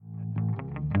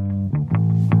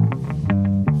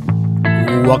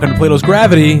welcome to Plato's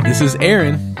Gravity. This is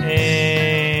Aaron.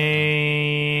 And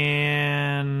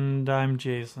I'm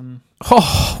Jason.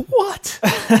 Oh, what?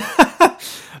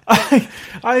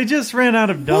 I just ran out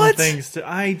of dumb things to.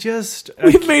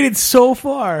 We've made it so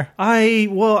far.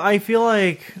 I feel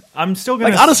like I'm still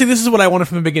gonna. Honestly, this is what I wanted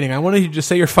from the beginning. I wanted you to just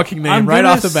say your fucking name right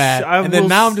off the bat, and then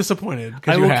now I'm disappointed.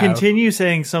 I will continue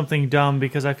saying something dumb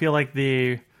because I feel like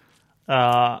there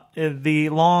were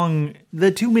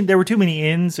too many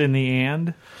ends in the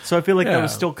and, so I feel like that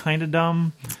was still kind of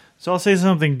dumb. So I'll say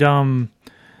something dumb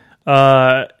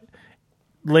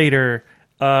later.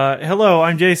 Hello,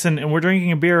 I'm Jason, and we're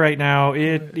drinking a beer right now.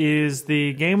 It is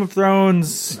the Game of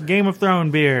Thrones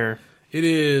beer. It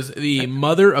is the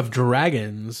Mother of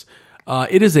Dragons.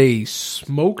 It is a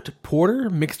smoked porter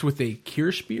mixed with a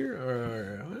Kirsch beer,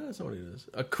 or that's not what it is.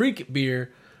 A Creek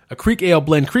beer, a Creek ale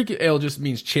blend. Creek ale just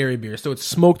means cherry beer, so it's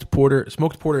smoked porter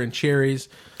and cherries.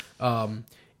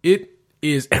 It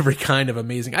is every kind of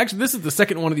amazing. Actually, this is the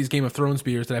second one of these Game of Thrones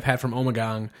beers that I've had from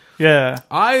Omegang. Yeah,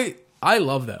 I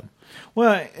love them.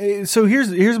 Well, so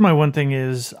here's my one thing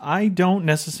is I don't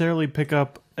necessarily pick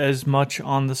up as much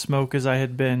on the smoke as I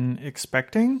had been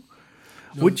expecting,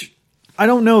 which I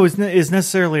don't know is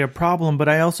necessarily a problem, but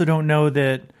I also don't know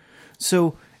that.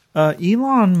 So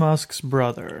Elon Musk's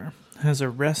brother has a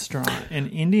restaurant in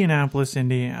Indianapolis,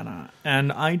 Indiana,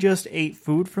 and I just ate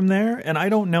food from there, and I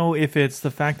don't know if it's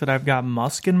the fact that I've got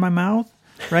musk in my mouth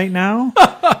right now.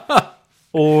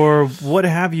 Or what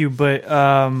have you, but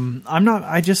I'm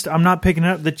not picking it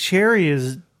up. The cherry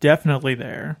is definitely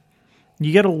there.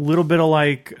 You get a little bit of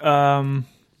like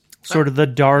sort of the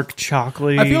dark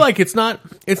chocolate. I feel like it's not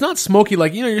smoky,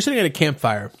 like you're sitting at a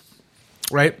campfire,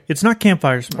 right? It's not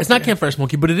campfire smoky. It's not campfire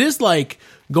smoky, but it is like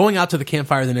going out to the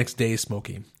campfire the next day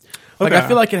smoky. Like I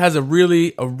feel like it has a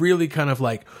really kind of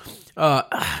like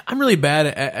I'm really bad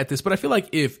at this, but I feel like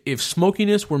if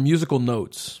smokiness were musical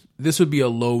notes, this would be a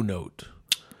low note.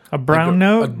 A brown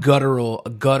note? A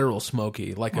guttural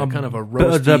smoky, like a kind of a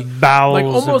roasty. The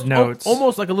bowels like of notes.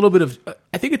 Almost like a little bit of,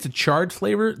 I think it's a charred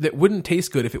flavor that wouldn't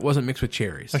taste good if it wasn't mixed with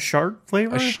cherries. A charred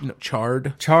flavor?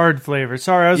 Charred. Charred flavor.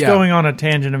 Sorry, I was going on a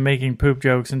tangent of making poop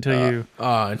jokes until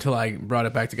I brought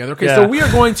it back together. Okay, so we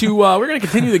are going to, we're going to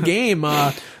continue the game.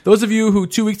 Those of you who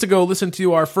 2 weeks ago listened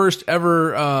to our first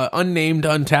ever unnamed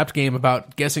Untappd game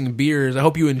about guessing beers, I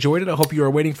hope you enjoyed it. I hope you are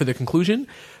waiting for the conclusion.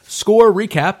 Score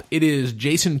recap, it is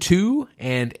Jason 2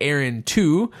 and Aaron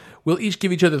 2. We'll each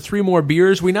give each other 3 more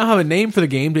beers. We now have a name for the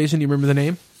game. Jason, do you remember the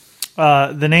name?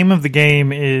 The name of the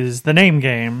game is the name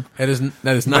game. That is not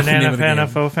the name of the game. Banana,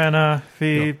 fofana,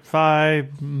 fee, fi,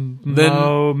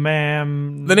 mo,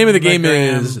 ma'am. The name of the game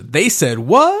is They Said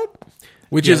What?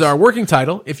 Which is our working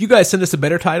title. If you guys send us a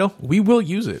better title, we will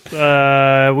use it.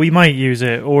 We might use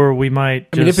it, or we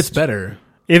might just... if it's better.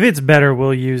 If it's better,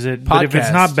 we'll use it. But if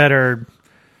it's not better...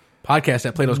 Podcast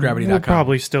at platosgravity.com. We'll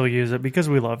probably still use it because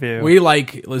we love you. We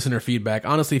like listener feedback.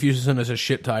 Honestly, if you send us a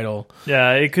shit title.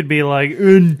 Yeah, it could be like,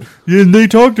 and they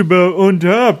talked about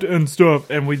Untappd and stuff.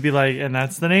 And we'd be like, and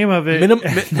that's the name of it.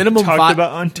 Minimum talked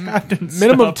about Untappd and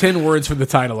minimum stuff. 10 words for the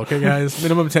title, okay, guys?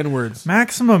 Minimum 10 words.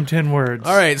 Maximum 10 words.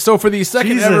 All right, so for the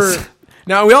second ever...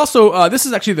 Now, we also... this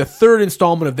is actually the third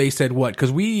installment of They Said What,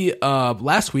 because we,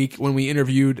 last week, when we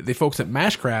interviewed the folks at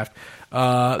Mashcraft,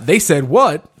 They Said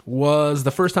What was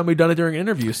the first time we've done it during an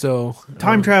interview, so...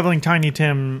 Time-traveling Tiny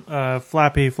Tim,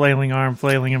 flappy, flailing arm,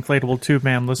 flailing inflatable tube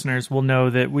man listeners will know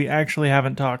that we actually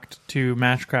haven't talked to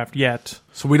Mashcraft yet.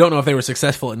 So we don't know if they were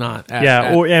successful or not. We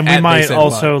might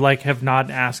also have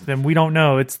not asked them. We don't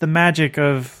know. It's the magic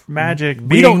of magic.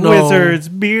 Being wizards,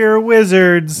 beer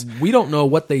wizards. We don't know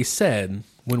what they said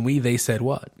when they said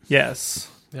what. Yes.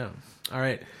 Yeah. All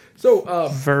right. So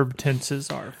verb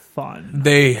tenses are fun.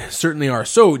 They certainly are.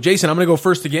 So Jason, I'm going to go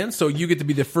first again. So you get to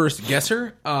be the first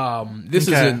guesser. This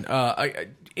is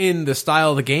in the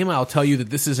style of the game. I'll tell you that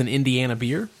this is an Indiana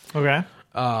beer. Okay.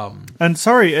 And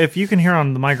sorry if you can hear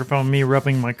on the microphone me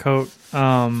rubbing my coat.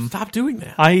 Stop doing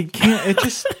that. I can't. It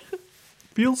just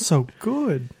feels so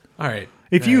good. All right.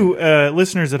 If you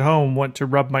listeners at home want to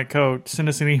rub my coat, send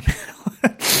us an email.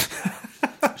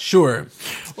 Sure.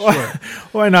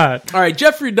 Why not? All right,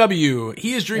 Jeffrey W.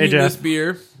 He is drinking this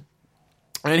beer,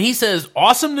 and he says,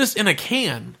 "Awesomeness in a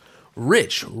can,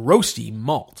 rich, roasty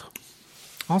malt."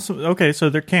 Awesome. Okay,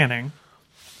 so they're canning.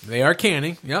 They are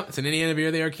canning. Yep, it's an Indiana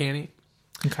beer. They are canning.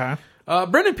 Okay.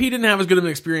 Brendan P. didn't have as good of an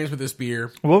experience with this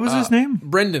beer. What was his name?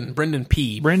 Brendan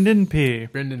P. Brendan P.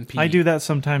 I do that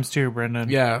sometimes too, Brendan.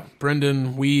 Yeah,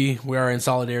 Brendan, we are in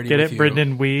solidarity with you. Get it,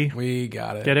 Brendan, we? We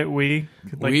got it. Get it, we?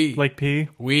 Like P?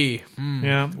 We.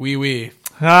 Yeah. We.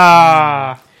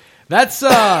 Ah! That's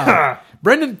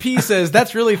Brendan P says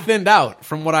that's really thinned out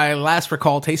from what I last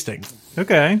recall tasting.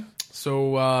 Okay.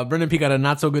 So Brendan P got a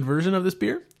not so good version of this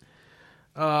beer.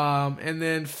 And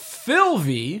then Phil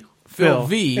V.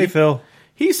 Hey, Phil.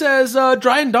 He says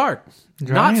dry and dark.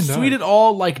 Not sweet at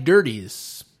all like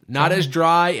Dirties. Not as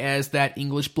dry as that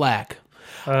English black.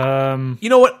 You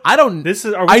know what? I don't. Are we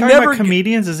talking about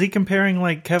comedians? Is he comparing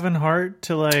like Kevin Hart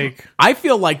to like? I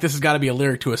feel like this has got to be a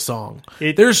lyric to a song.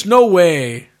 There's no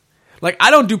way. Like,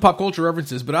 I don't do pop culture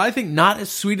references, but I think not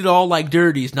as sweet at all like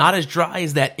Dirties, not as dry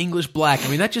as that English black. I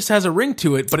mean, that just has a ring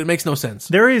to it, but it makes no sense.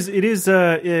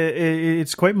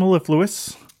 It's quite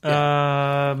mellifluous,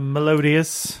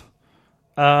 melodious.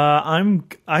 Are you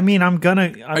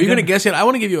gonna guess yet? I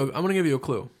want to give you a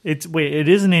clue. It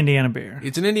is an Indiana beer.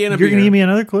 It's an Indiana beer. You're gonna give me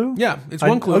another clue? Yeah, it's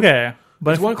one clue. Okay,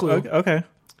 but it's one clue. Okay.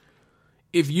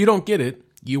 If you don't get it,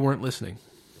 you weren't listening.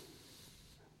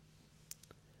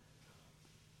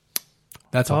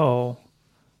 That's all.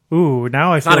 Oh. Ooh,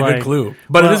 now I feel not a good clue,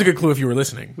 but it is a good clue if you were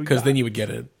listening, because then you would get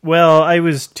it. Well, I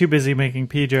was too busy making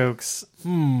pee jokes. So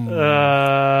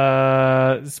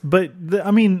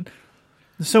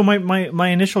my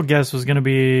initial guess was going to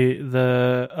be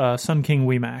the Sun King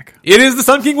Wee Mac. It is the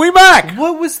Sun King Wee Mac.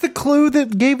 What was the clue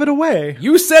that gave it away?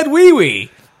 You said wee wee.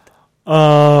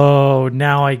 Oh,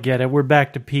 now I get it. We're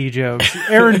back to pee jokes.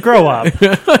 Aaron, grow up.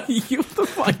 You the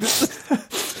fuck.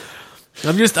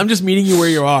 I'm just meeting you where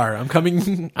you are. I'm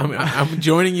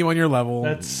joining you on your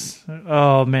level.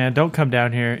 Oh man, don't come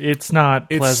down here. It's not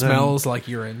pleasant. It smells like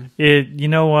urine. You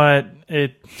know what?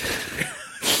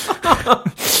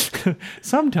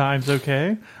 Sometimes,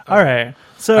 okay. All right.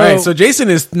 So Jason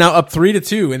is now up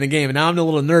 3-2 in the game, and now I'm a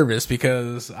little nervous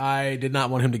because I did not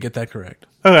want him to get that correct.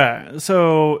 Okay.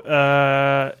 So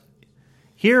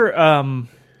here I'm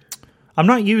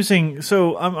not using.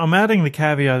 So I'm adding the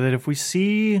caveat that if we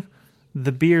see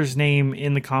the beer's name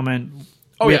in the comment,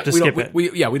 we have to skip it. We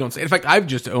don't say. In fact, I've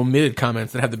just omitted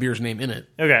comments that have the beer's name in it.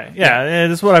 Okay, yeah,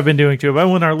 that's what I've been doing too. But I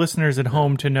want our listeners at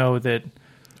home to know that.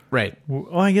 Right.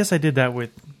 Well, I guess I did that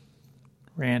with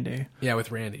Randy. Yeah,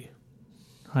 with Randy.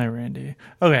 Hi, Randy.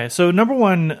 Okay, so number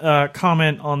one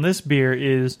comment on this beer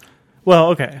is,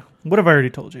 well, okay, what have I already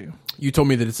told you? You told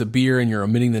me that it's a beer and you're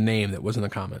omitting the name that was in the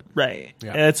comment. Right.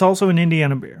 Yeah. It's also an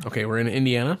Indiana beer. Okay, we're in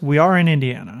Indiana? We are in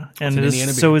Indiana. And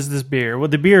so is this beer. Well,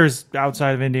 the beer is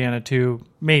outside of Indiana too.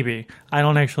 Maybe. I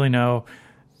don't actually know.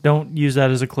 Don't use that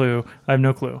as a clue. I have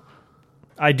no clue.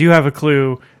 I do have a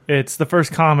clue. It's the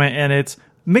first comment, and it's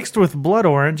mixed with blood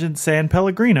orange and San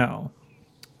Pellegrino.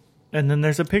 And then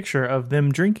there's a picture of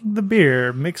them drinking the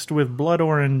beer mixed with blood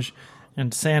orange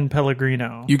and San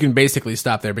Pellegrino. You can basically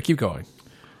stop there, but keep going.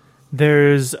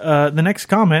 There's the next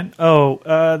comment.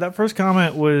 That first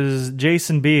comment was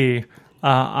Jason B.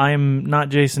 I'm not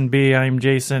Jason B. I'm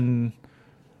Jason.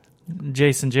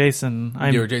 You're Jason.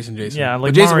 Yeah,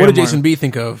 like Jason. What did Jason B.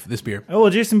 think of this beer? Oh,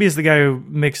 well, Jason B. is the guy who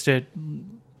mixed it.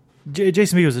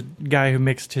 Jason B. was a guy who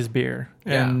mixed his beer,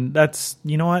 and that's,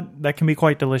 you know what, that can be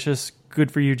quite delicious.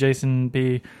 Good for you, Jason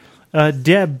B.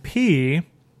 Deb P.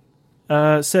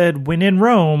 Said, "When in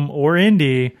Rome or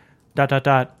Indy, ...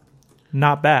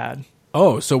 not bad."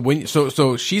 Oh,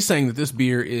 so she's saying that this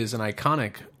beer is an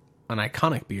iconic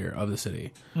beer of the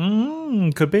city.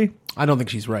 Could be. I don't think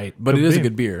she's right, but it is a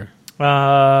good beer.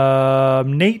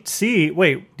 Nate C.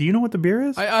 Wait, do you know what the beer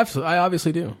is? I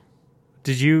obviously do.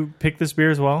 Did you pick this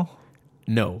beer as well?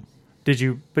 No. Did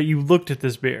you? But you looked at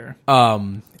this beer.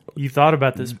 You thought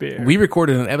about this beer. We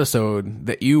recorded an episode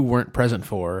that you weren't present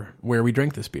for where we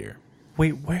drank this beer.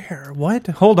 Wait, where? What?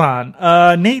 Hold on.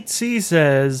 Nate C.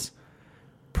 says,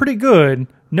 pretty good,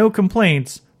 no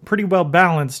complaints, pretty well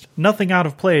balanced, nothing out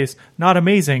of place, not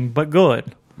amazing, but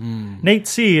good. Nate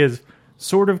C. is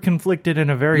sort of conflicted in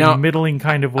a very middling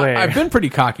kind of way. I've been pretty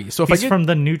cocky. So if He's from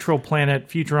the neutral planet.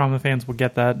 Futurama fans will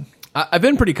get that. I've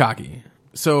been pretty cocky.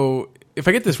 So if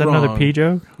I get this wrong... Is that another P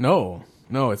joke? No,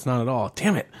 it's not at all.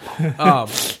 Damn it.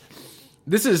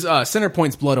 This is Center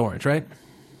Point's Blood Orange, right?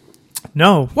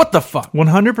 No. What the fuck?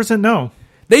 100% no.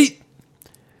 They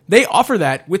offer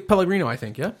that with Pellegrino, I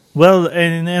think, yeah? Well,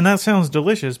 and that sounds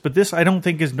delicious, but this I don't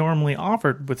think is normally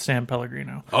offered with San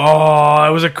Pellegrino. Oh,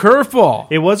 it was a curveball.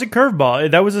 It was a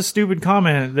curveball. That was a stupid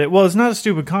comment. Well, it's not a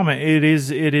stupid comment. It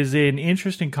is an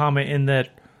interesting comment in that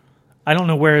I don't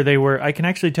know where they were. I can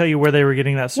actually tell you where they were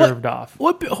getting that served off.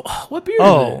 What beer is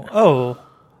it? Oh.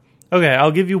 Okay,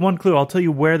 I'll give you one clue. I'll tell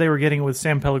you where they were getting it with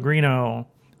San Pellegrino,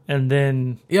 and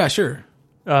then... Yeah, sure.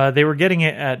 They were getting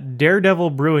it at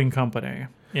Daredevil Brewing Company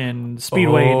in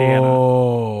Speedway, Indiana.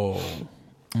 Oh.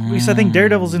 At least I think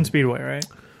Daredevil's in Speedway, right?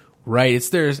 Right. It's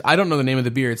theirs. I don't know the name of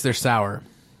the beer. It's their sour.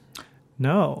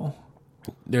 No.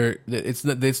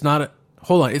 It's not.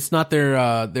 Hold on, it's not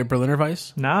their Berliner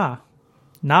Weiss. Nah,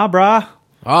 brah.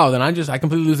 Oh, then I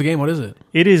completely lose the game. What is it?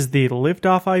 It is the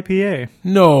Liftoff IPA.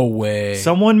 No way.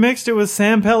 Someone mixed it with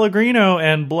San Pellegrino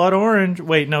and Blood Orange.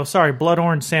 Wait, no, sorry, Blood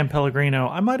Orange, San Pellegrino.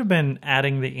 I might have been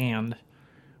adding the and.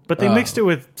 But they mixed it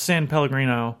with San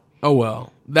Pellegrino. Oh,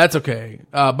 well. That's okay.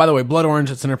 By the way, Blood Orange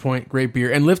at Center Point, great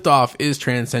beer. And Liftoff is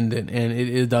transcendent, and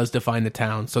it does define the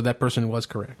town. So that person was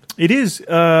correct. It is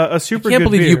a super good beer. I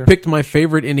can't believe you picked my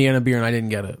favorite Indiana beer and I didn't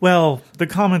get it. Well, the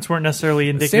comments weren't necessarily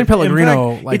indicative. San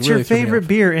Pellegrino, fact, it's really your favorite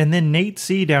beer, and then Nate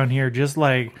C down here just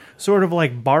sort of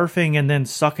barfing and then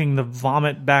sucking the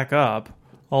vomit back up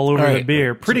all over the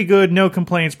beer. Pretty good, no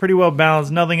complaints, pretty well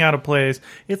balanced, nothing out of place.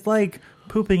 It's like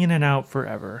pooping in and out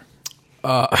forever.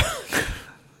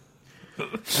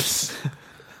 That's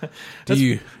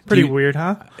pretty weird,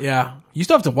 huh? Yeah. You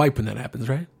still have to wipe when that happens,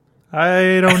 right?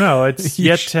 I don't know. It's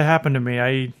yet to happen to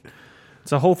me.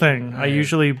 It's a whole thing. I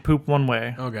usually poop one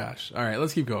way. Oh, gosh. All right,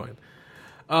 let's keep going.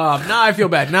 Now I feel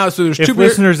bad. Now, so there's if two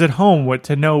listeners at home would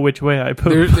to know which way I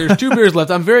poop. There's 2 beers left.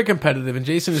 I'm very competitive, and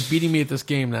Jason is beating me at this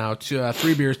game now.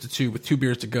 3 beers to 2 with 2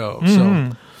 beers to go.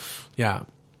 Mm-hmm. So, yeah.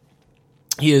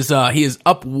 He is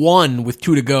up 1 with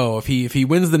 2 to go. If he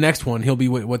wins the next one, he'll be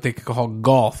what they call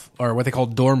golf, or what they call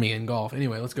dormy in golf.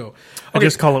 Anyway, let's go. Okay, I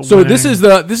just call it. So winning. this is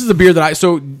a beer that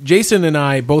So Jason and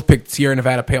I both picked Sierra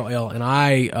Nevada Pale Ale, and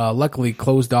I luckily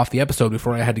closed off the episode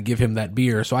before I had to give him that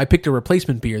beer. So I picked a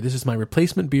replacement beer. This is my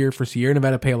replacement beer for Sierra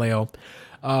Nevada Pale Ale.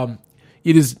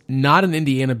 It is not an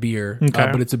Indiana beer,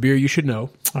 but it's a beer you should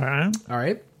know. All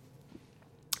right.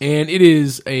 And it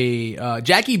is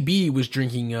Jackie B was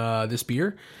drinking this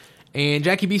beer, and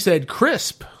Jackie B said,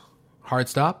 crisp, hard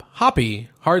stop, hoppy,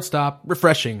 hard stop,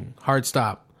 refreshing, hard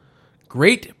stop.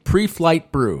 Great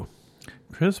pre-flight brew.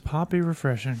 Crisp, hoppy,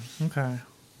 refreshing. Okay.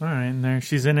 All right. And there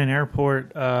she's in an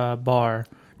airport bar.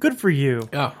 Good for you.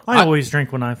 Yeah. I always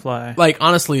drink when I fly.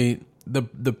 Honestly, the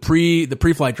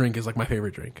pre-flight drink is my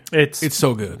favorite drink. It's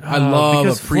so good. I love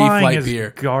a pre-flight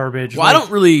beer. Garbage. Well,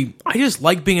 I just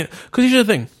like being because here's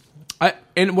the thing.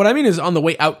 And what I mean is on the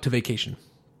way out to vacation.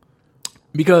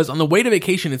 Because on the way to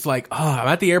vacation, it's I'm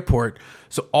at the airport,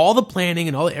 so all the planning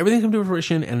and everything comes to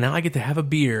fruition, and now I get to have a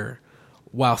beer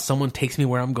while someone takes me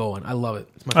where I'm going. I love it.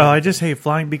 I just hate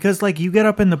flying because you get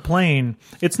up in the plane.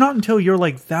 It's not until you're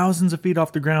thousands of feet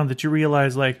off the ground that you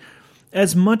realize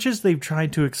as much as they've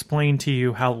tried to explain to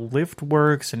you how lift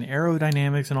works and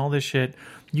aerodynamics and all this shit,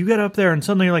 you get up there and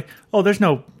suddenly you're oh, there's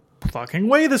no fucking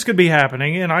way this could be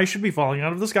happening, and I should be falling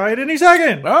out of the sky at any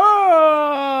second.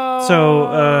 Oh!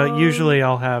 So usually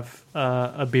I'll have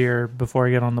a beer before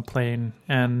I get on the plane,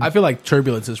 and I feel like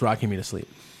turbulence is rocking me to sleep.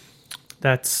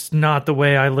 That's not the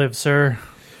way I live, sir.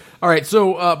 All right,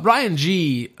 so Brian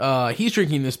G, he's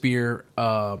drinking this beer,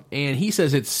 and he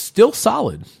says it's still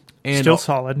solid. And still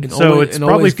solid. So it's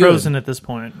probably frozen at this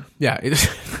point. Yeah,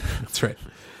 that's right.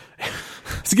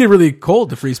 It's getting really cold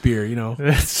to freeze beer,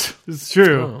 It's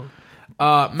true.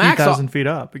 Max, 2,000 feet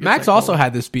up. Max also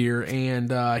had this beer,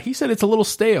 and he said it's a little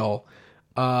stale,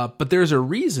 but there's a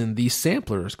reason these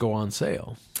samplers go on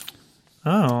sale.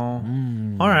 Oh.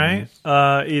 All right.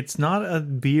 It's not a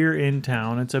beer in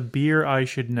town. It's a beer I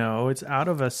should know. It's out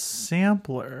of a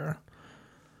sampler.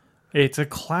 It's a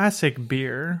classic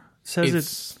beer. It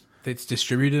says it's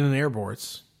distributed in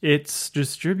airports. It's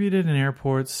distributed in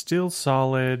airports, still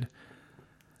solid.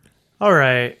 All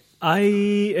right, I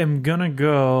am going to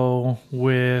go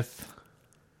with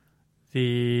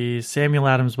the Samuel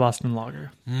Adams Boston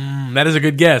Lager. That is a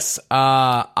good guess.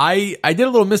 I did a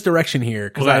little misdirection here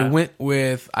because I went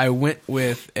with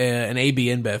an AB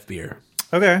InBev beer.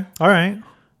 Okay, all right.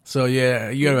 So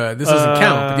yeah, this doesn't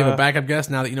count. But do you have a backup guess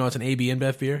now that you know it's an AB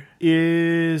InBev beer?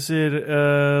 Is it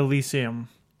Elysium?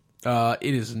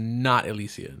 It is not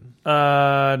Elysian.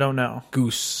 I don't know.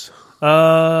 Goose. Goose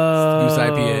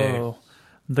IPA.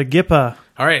 The Gippa.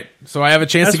 All right, so I have a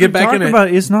chance to get back in it. About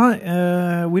it's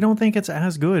not. We don't think it's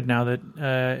as good now that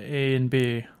A and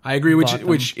B. I agree,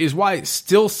 which is why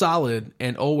still solid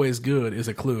and always good is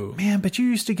a clue. Man, but you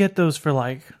used to get those for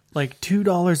like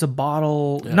 $2 a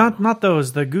bottle. Yeah. Not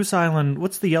those. The Goose Island.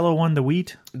 What's the yellow one? The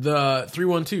wheat. The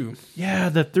 312. Yeah,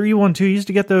 the 312. You used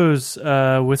to get those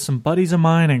with some buddies of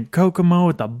mine in Kokomo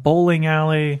at the bowling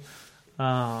alley,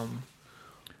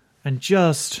 and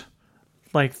just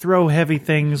throw heavy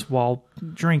things while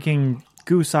drinking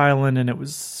Goose Island, and it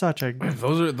was such a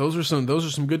those are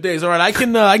some good days. All right, I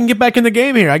can get back in the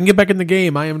game here. I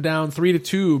am down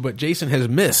 3-2, but Jason has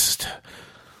missed.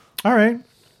 All right.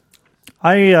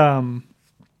 I'll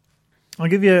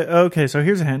give you okay, so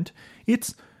here's a hint.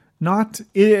 It's not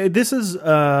this is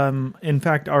in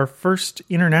fact our first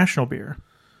international beer.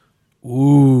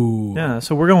 Ooh. Yeah,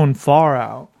 so we're going far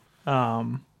out.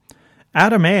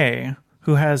 Adam A.,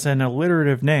 who has an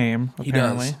alliterative name,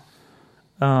 apparently,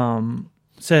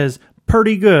 says,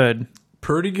 pretty good.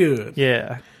 Pretty good.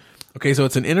 Yeah. Okay, so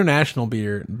it's an international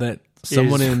beer that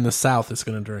someone in the South is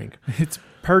going to drink. It's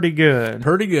pretty good.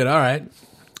 Pretty good. All right.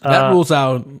 That rules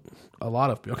out a lot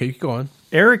of... Okay, you can go on.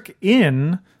 Eric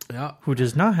In, Yeah. who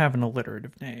does not have an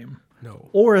alliterative name. No.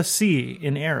 Or a C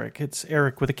in Eric. It's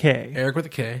Eric with a K. Eric with a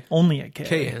K. Only a K.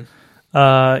 K-N.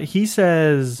 He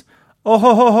says, oh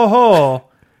ho ho ho ho,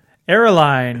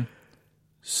 airline,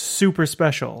 super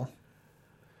special.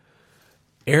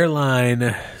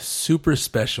 Airline super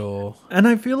special. And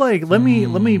I feel like let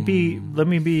me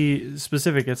be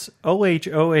specific. It's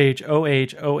OHOHOHOHOH,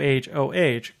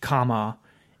 comma,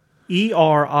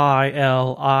 ERILINE,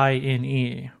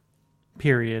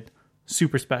 period,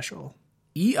 super special.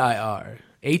 E-I-R.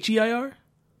 H-E-I-R?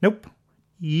 Nope.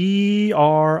 ERILINE.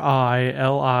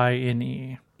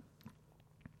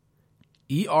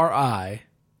 E-R-I.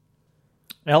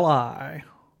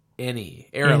 L-I-N-E.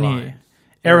 Airline.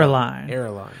 Airline.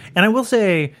 And I will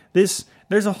say there's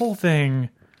a whole thing.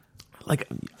 Like,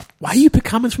 why do you pick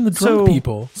comments from the drunk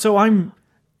people? So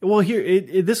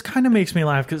this kind of makes me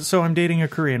laugh because I'm dating a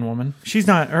Korean woman. She's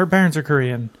not. Her parents are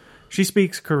Korean. She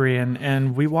speaks Korean,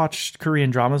 and we watch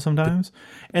Korean dramas sometimes.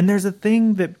 And there's a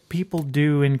thing that people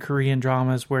do in Korean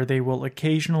dramas where they will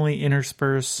occasionally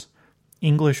intersperse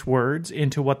English words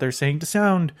into what they're saying to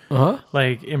sound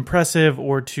like impressive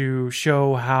or to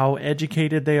show how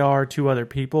educated they are to other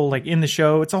people. Like in the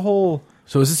show, it's a whole.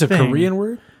 So is this a Korean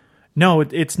word? No,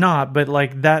 it's not. But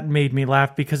like that made me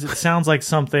laugh because it sounds like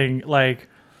something like,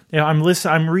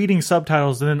 I'm reading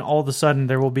subtitles and then all of a sudden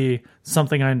there will be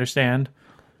something I understand.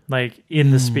 Like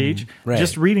in the speech. Right.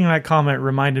 Just reading that comment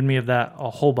reminded me of that a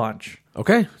whole bunch.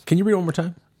 Okay. Can you read it one more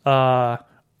time? Oh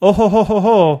ho ho ho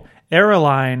ho,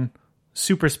 airline,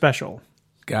 super special.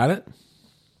 Got it.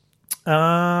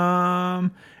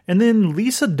 And then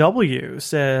Lisa W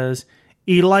says,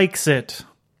 he likes it.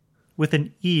 With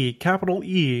an E, capital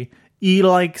E. He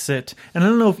likes it. And I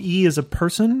don't know if E is a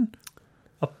person,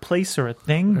 a place, or a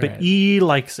thing, but he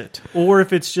likes it. Or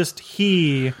if it's just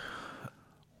he...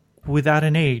 without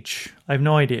an H. I have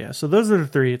no idea. So those are the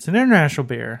three. It's an international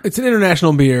beer. It's an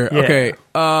international beer. Yeah. Okay.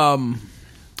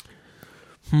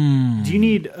 Do you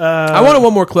need... I wanted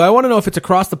one more clue. I want to know if it's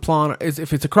across the pond,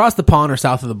 if it's across the pond or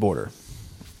south of the border.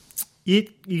 It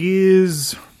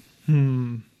is...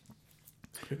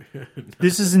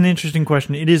 This is an interesting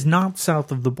question. It is not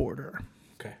south of the border.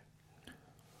 Okay.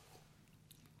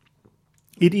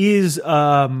 It is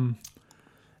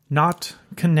not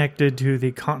connected to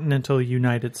the continental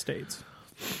United States.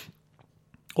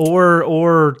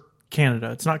 Or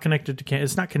Canada. It's not connected to Canada.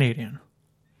 It's not Canadian.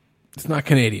 It's not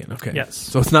Canadian. Okay. Yes.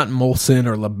 So it's not Molson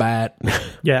or Labatt.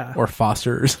 Yeah. Or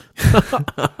Foster's.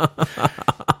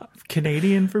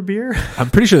 Canadian for beer? I'm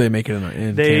pretty sure they make it in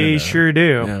Canada. They sure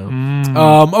do.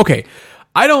 Yeah. Okay.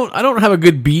 I don't have a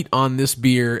good beat on this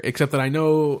beer, except that I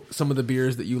know some of the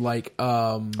beers that you like.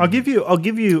 I'll give you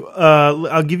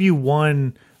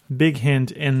one big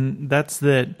hint, and that's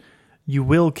that you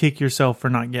will kick yourself for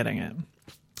not getting it.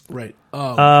 Right.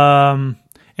 And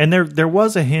there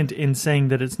was a hint in saying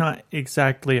that it's not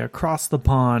exactly across the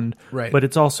pond, right, but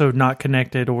it's also not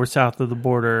connected or south of the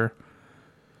border.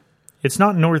 It's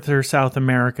not North or South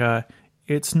America.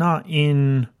 It's not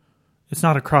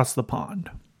across the pond.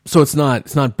 So it's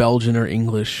not Belgian or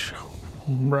English.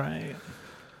 Right.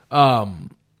 I'm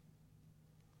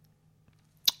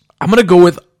going to go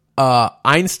with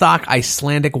Einstock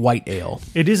Icelandic White Ale.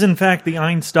 It is, in fact, the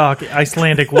Einstock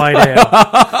Icelandic White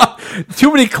Ale.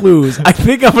 Too many clues. I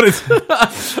think I'm going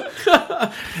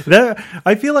to...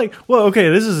 I feel like... Well, okay,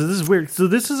 this is weird. So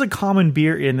this is a common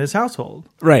beer in this household.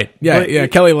 Right. Yeah,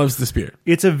 Kelly loves this beer.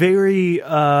 It's a very...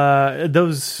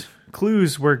 those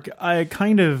clues were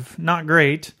kind of not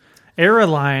great.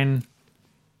 Airline...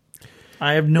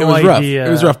 I have no idea. Rough. It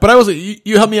was rough. But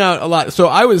you helped me out a lot. So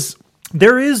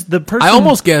there is the person... I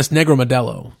almost guessed Negro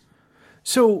Modelo.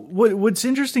 So what's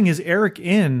interesting is Eric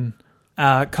In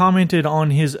commented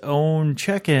on his own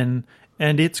check-in,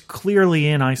 and it's clearly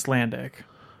in Icelandic.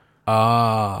 So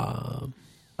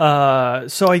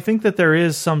I think that there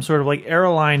is some sort of like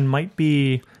airline might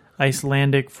be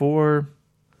Icelandic for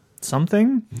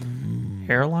something.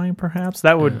 Airline, perhaps?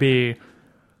 That would be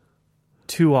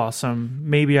too awesome.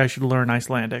 Maybe I should learn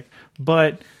Icelandic.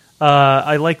 But...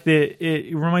 I like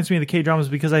it reminds me of the K-dramas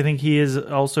because I think he is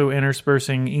also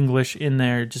interspersing English in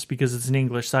there just because it's an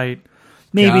English site.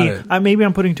 Maybe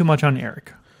I'm putting too much on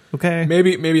Eric. Okay.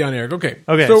 Maybe on Eric. Okay.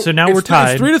 Okay, so now we're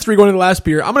tied. It's 3-3 going to the last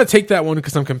beer. I'm going to take that one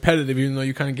because I'm competitive, even though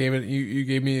you kind of gave it. You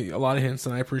gave me a lot of hints,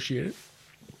 and I appreciate it.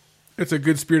 It's a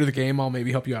good spirit of the game. I'll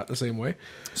maybe help you out the same way.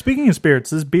 Speaking of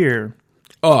spirits, this beer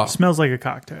smells like a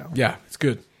cocktail. Yeah, it's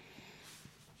good.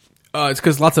 It's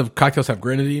because lots of cocktails have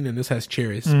grenadine, and this has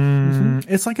cherries. Mm-hmm.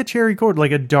 It's like a cherry cordial,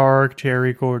 like a dark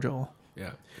cherry cordial.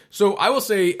 Yeah. So I will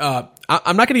say, I'm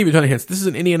not going to give you a ton of hints. This is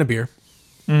an Indiana beer.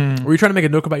 Were you trying to make a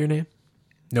note about your name?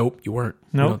 Nope, you weren't.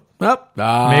 Nope. Maybe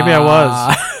I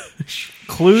was.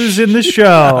 Clues in the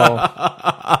show.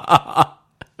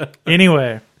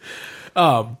 Anyway.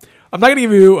 I'm not going to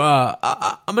give you,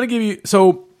 I'm going to give you,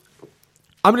 so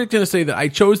I'm going to say that I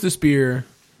chose this beer.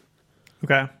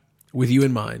 Okay. With you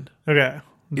in mind. Okay.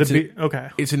 Okay.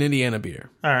 It's an Indiana beer.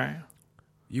 All right.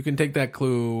 You can take that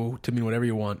clue to mean whatever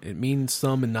you want. It means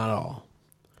some and not all.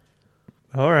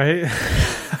 All right.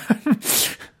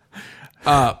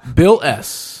 Bill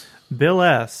S. Bill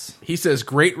S. He says,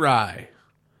 great rye,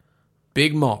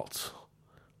 big malt,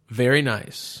 very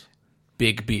nice,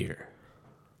 big beer.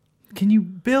 Can you,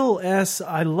 Bill S.,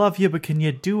 I love you, but can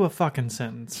you do a fucking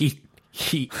sentence?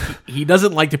 He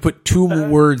doesn't like to put two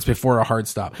words before a hard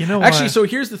stop. You know Actually, what? so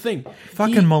here's the thing.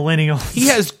 Fucking millennials. He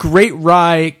has great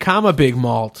rye, comma, big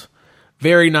malt,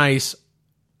 very nice.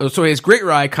 So he has great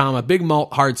rye, comma, big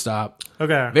malt, hard stop.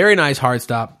 Okay. Very nice hard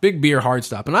stop. Big beer hard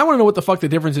stop. And I want to know what the fuck the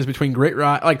difference is between great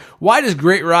rye. Like, why does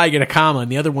great rye get a comma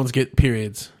and the other ones get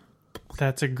periods?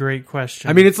 That's a great question.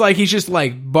 I mean, it's like he's just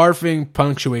like barfing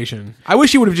punctuation. I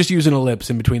wish he would have just used an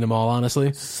ellipse in between them all,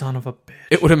 honestly. Son of a bitch.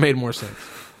 It would have made more sense.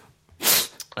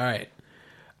 All right.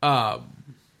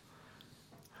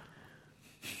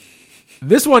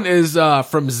 This one is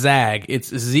from Zag.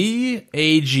 It's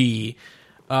Z-A-G.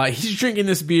 He's drinking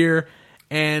this beer,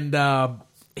 and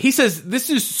he says, this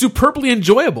is superbly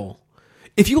enjoyable.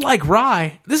 If you like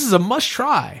rye, this is a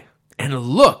must-try. And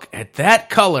look at that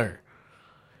color.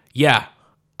 Yeah,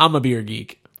 I'm a beer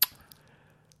geek.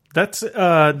 That's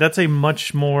a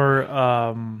much more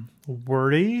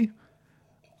wordy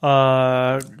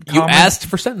comment. You asked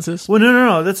for sentences. Well,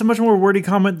 no. That's a much more wordy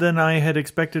comment than I had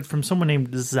expected from someone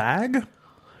named Zag.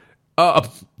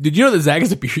 Did you know that Zag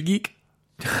is a beer geek?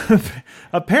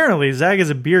 Apparently, Zag is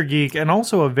a beer geek and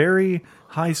also a very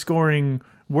high-scoring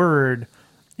word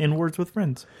in Words with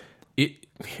Friends. It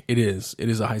is. It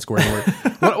is a high-scoring word.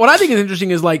 What I think is interesting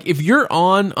is, like, if you're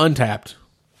on Untappd,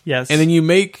 yes, and then you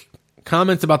make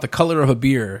comments about the color of a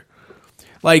beer,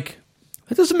 like,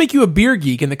 that doesn't make you a beer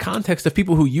geek in the context of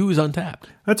people who use Untappd.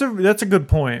 That's a good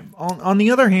point. On the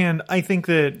other hand, I think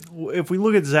that if we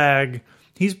look at Zag,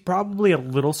 he's probably a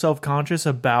little self-conscious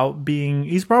about being...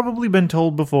 He's probably been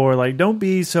told before, like, don't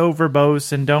be so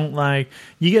verbose and don't, like...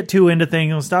 You get too into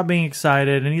things and stop being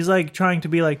excited. And he's, like, trying to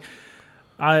be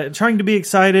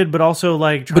excited, but also,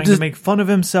 like, trying to make fun of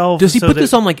himself. Does he put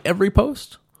this on, like, every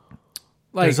post?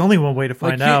 Like, there's only one way to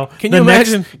find out. Can you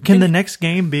imagine? Can the next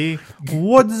game be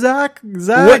what's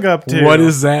Zag up to? What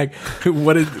is Zag?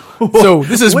 What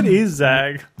is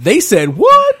Zag? They said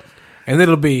what? And then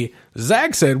it'll be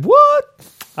Zag said what?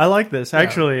 I like this,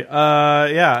 actually.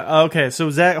 Yeah. Okay, so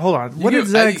Zag, hold on. What did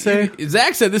Zag say?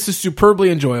 Zag said this is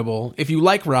superbly enjoyable. If you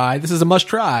like rye, this is a must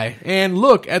try. And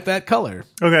look at that color.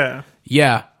 Okay.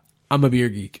 Yeah, I'm a beer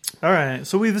geek. All right,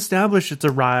 so we've established it's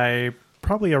a rye,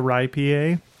 probably a rye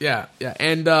PA. Yeah.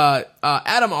 And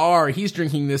Adam R., he's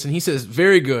drinking this, and he says,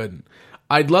 very good.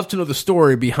 I'd love to know the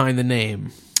story behind the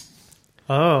name.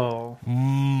 Oh.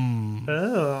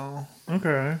 Oh,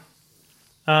 okay.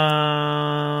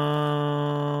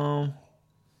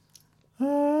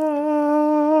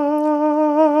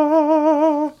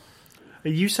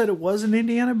 You said it was an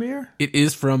Indiana beer? It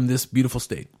is from this beautiful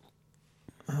state.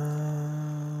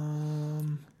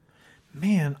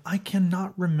 Man, I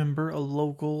cannot remember a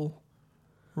local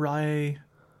rye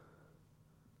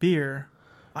beer.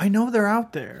 I know they're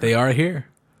out there. They are here.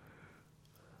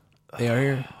 They are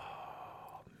here.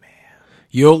 Oh man,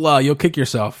 you'll kick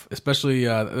yourself. Especially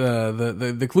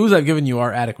the clues I've given you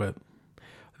are adequate.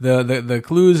 The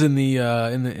clues in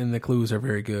the clues are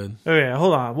very good. Okay,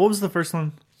 hold on. What was the first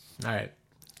one? All right,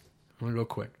 I'm gonna go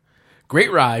quick.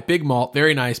 Great rye, big malt,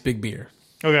 very nice, big beer.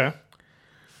 Okay.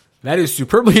 That is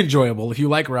superbly enjoyable. If you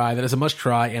like rye, that is a must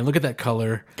try. And look at that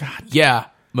color. God. Yeah,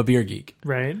 I'm a beer geek.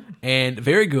 Right. And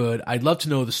very good. I'd love to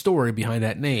know the story behind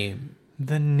that name.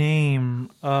 The name,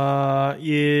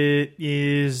 it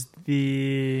is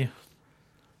the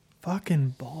fucking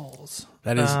balls.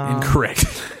 That is incorrect.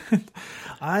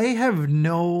 I have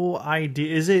no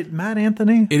idea. Is it Matt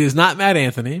Anthony? It is not Matt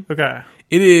Anthony. Okay.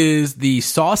 It is the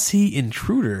Saucy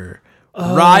Intruder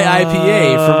Rye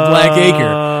IPA from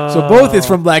Blackacre. So both is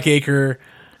from Blackacre,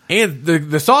 And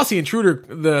the Saucy Intruder,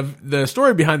 the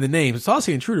story behind the name,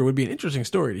 Saucy Intruder would be an interesting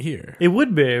story to hear. It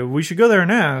would be. We should go there and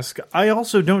ask. I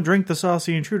also don't drink the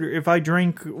Saucy Intruder. If I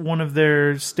drink one of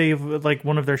their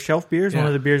one of their shelf beers, one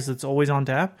of the beers that's always on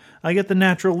tap, I get the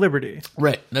Natural Liberty.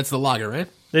 Right. That's the lager, right?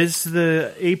 It's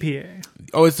the APA.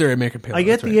 Oh, it's their American Pale Ale. I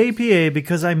get the APA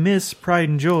because I miss Pride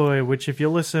and Joy, which if you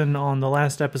listen on the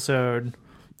last episode,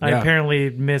 I apparently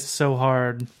missed so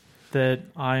hard that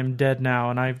I'm dead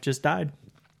now and I've just died.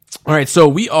 All right, so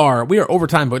we are over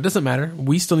time, but it doesn't matter.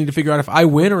 We still need to figure out if I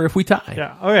win or if we tie.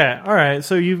 Yeah. Okay. All right.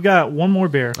 So you've got one more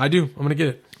beer. I do. I'm going to get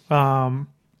it.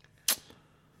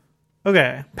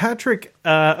 Okay. Patrick.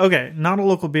 Okay. Not a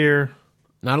local beer.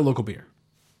 Not a local beer.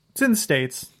 It's in the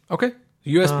States. Okay.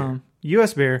 U.S. beer.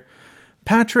 U.S. beer.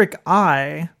 Patrick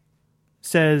I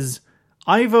says,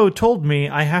 Ivo told me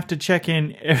I have to check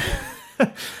in.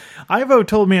 Ivo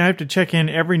told me I have to check in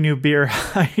every new beer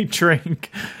I drink.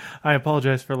 I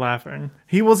apologize for laughing.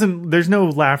 He wasn't. There's no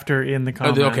laughter in the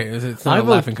comment. Okay, it's not a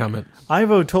laughing comment.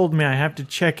 Ivo told me I have to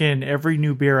check in every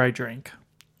new beer I drink.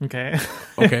 Okay.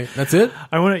 Okay, that's it.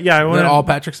 I want to. Yeah, I want. Is that all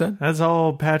Patrick said? That's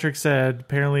all Patrick said.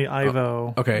 Apparently,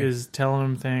 Ivo is telling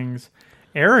him things.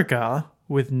 Erica,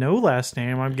 with no last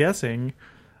name, I'm guessing,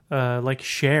 like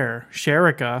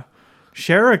Sherika.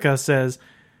 Sherika says,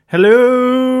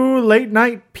 "Hello, late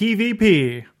night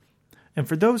PvP." And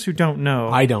for those who don't know...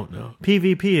 I don't know.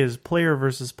 PvP is player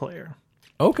versus player.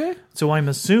 Okay. So I'm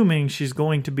assuming she's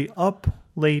going to be up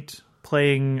late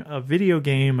playing a video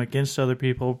game against other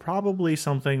people. Probably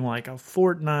something like a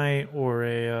Fortnite or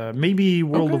a maybe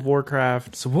World of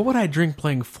Warcraft. So what would I drink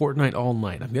playing Fortnite all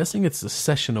night? I'm guessing it's a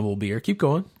sessionable beer. Keep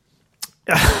going.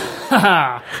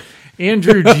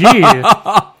 Andrew G.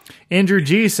 Andrew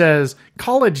G says,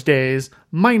 college days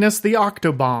minus the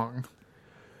Octobong.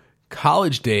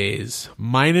 College days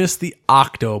minus the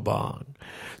Octobong.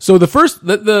 So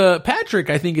the Patrick,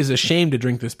 I think, is ashamed to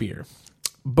drink this beer,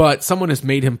 but someone has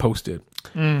made him post it.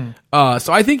 So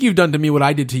I think you've done to me what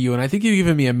I did to you, and I think you've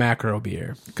given me a macro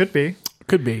beer. Could be.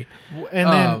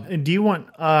 And then, do you want?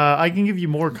 I can give you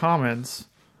more comments.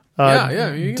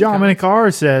 Dominic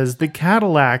R says the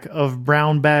Cadillac of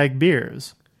brown bag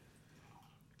beers.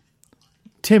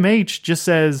 Tim H just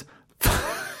says.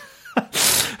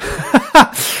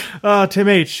 Tim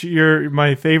H, you're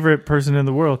my favorite person in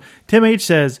the world. Tim H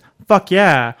says, fuck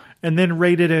yeah, and then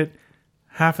rated it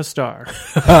half a star.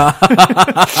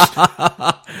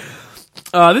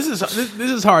 This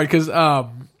is hard because,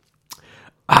 I'm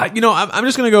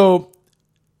just going to go,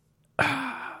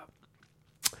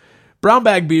 brown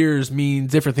bag beers mean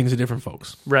different things to different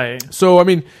folks. Right. So, I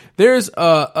mean, there's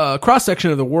a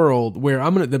cross-section of the world where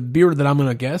the beer that I'm going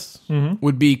to guess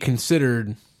would be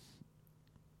considered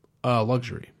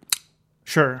luxury.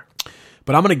 Sure.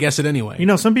 But I'm going to guess it anyway. You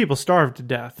know, some people starve to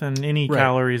death, and any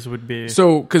calories would be...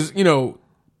 So, because,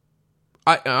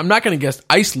 I'm not going to guess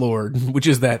Ice Lord, which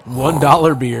is that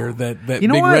 $1 beer that Big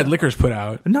Red Liquors put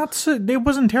out. It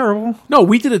wasn't terrible. No,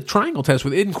 we did a triangle test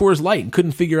with it and Coors Light and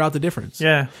couldn't figure out the difference.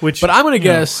 Yeah. But I'm going to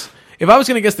guess... If I was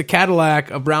going to guess the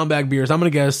Cadillac of brown bag beers, I'm going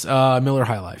to guess Miller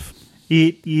High Life.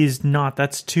 It is not.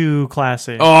 That's too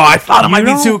classy. Oh, I thought it might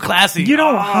be too classy. You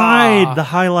don't hide the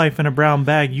High Life in a brown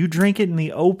bag. You drink it in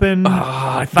the open.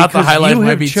 I thought the High Life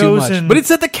might be too much. But it's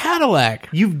at the Cadillac.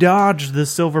 You've dodged the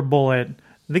silver bullet.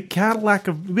 The Cadillac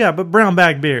of... Yeah, but brown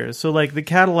bag beers. So, like, the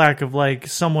Cadillac of, like,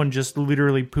 someone just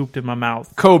literally pooped in my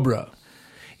mouth. Cobra.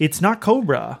 It's not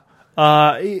Cobra.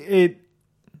 Someone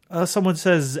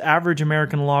says average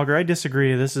American lager. I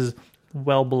disagree. This is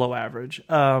well below average.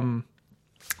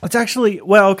 It's actually,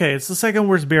 it's the second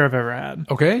worst beer I've ever had.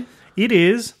 Okay. It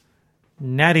is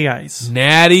Natty Ice.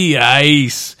 Natty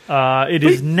Ice. It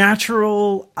is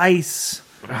natural ice.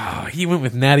 Oh, he went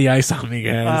with Natty Ice on me,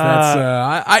 guys.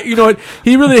 That's you know what?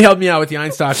 He really helped me out with the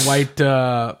Einstock White,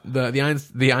 the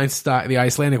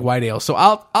Icelandic White Ale. So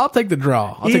I'll take the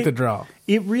draw. I'll take the draw.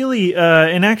 It really,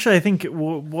 and actually, I think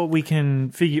what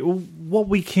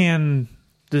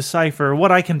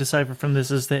I can decipher from this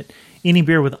is that any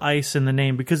beer with ice in the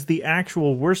name, because the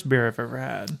actual worst beer I've ever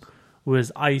had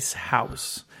was Ice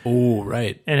House. Oh,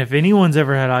 right. And if anyone's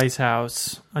ever had Ice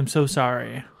House, I'm so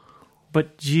sorry.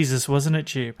 But Jesus, wasn't it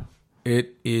cheap?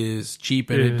 It is cheap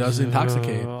and it does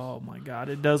intoxicate. Oh my God,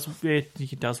 it does.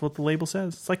 It does what the label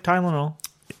says. It's like Tylenol.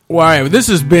 Well, all right, this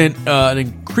has been an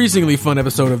increasingly fun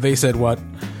episode of They Said What.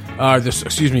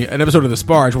 An episode of the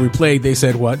Sparge where we played They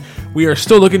Said What. We are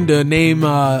still looking to name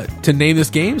this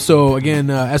game. So again,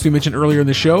 as we mentioned earlier in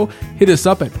the show, hit us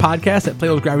up at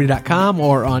podcast@platosgravity.com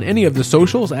or on any of the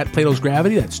socials at Plato's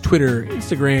Gravity. That's Twitter,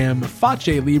 Instagram,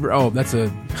 Face Libre. Oh, that's a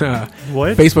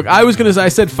what? Facebook. I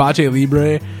said Face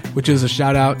Libre. which is a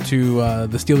shout out to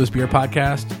the Steal This Beer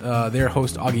podcast. Their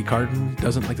host Augie Carton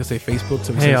doesn't like to say Facebook,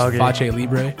 so he says Augie. Face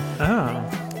Libre.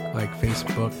 Oh. Like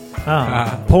Facebook.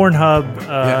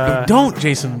 Pornhub. Don't,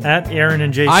 Jason. At Aaron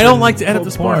and Jason. I don't like to edit the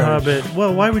Sparge. Pornhub.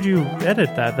 Well, why would you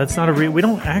edit that? That's not a we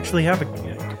don't actually have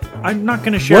a. I'm not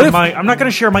going to share I'm not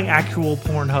going to share my actual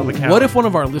Pornhub account. What if one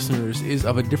of our listeners is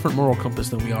of a different moral compass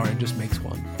than we are and just makes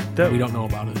one? We don't know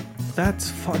about it.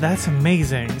 That's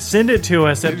amazing. Send it to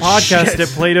us at podcast at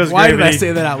Plato's Why Gravity. did I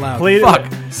say that out loud? Fuck.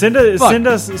 Send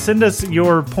us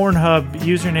your Pornhub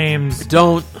usernames.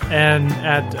 Don't. And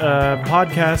at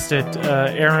podcast at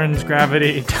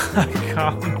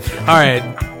aaronsgravity.com. All right.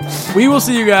 We will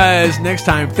see you guys next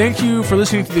time. Thank you for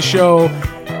listening to the show.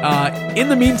 In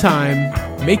the meantime,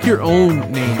 make your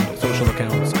own named social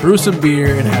accounts. Brew some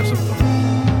beer and have some fun.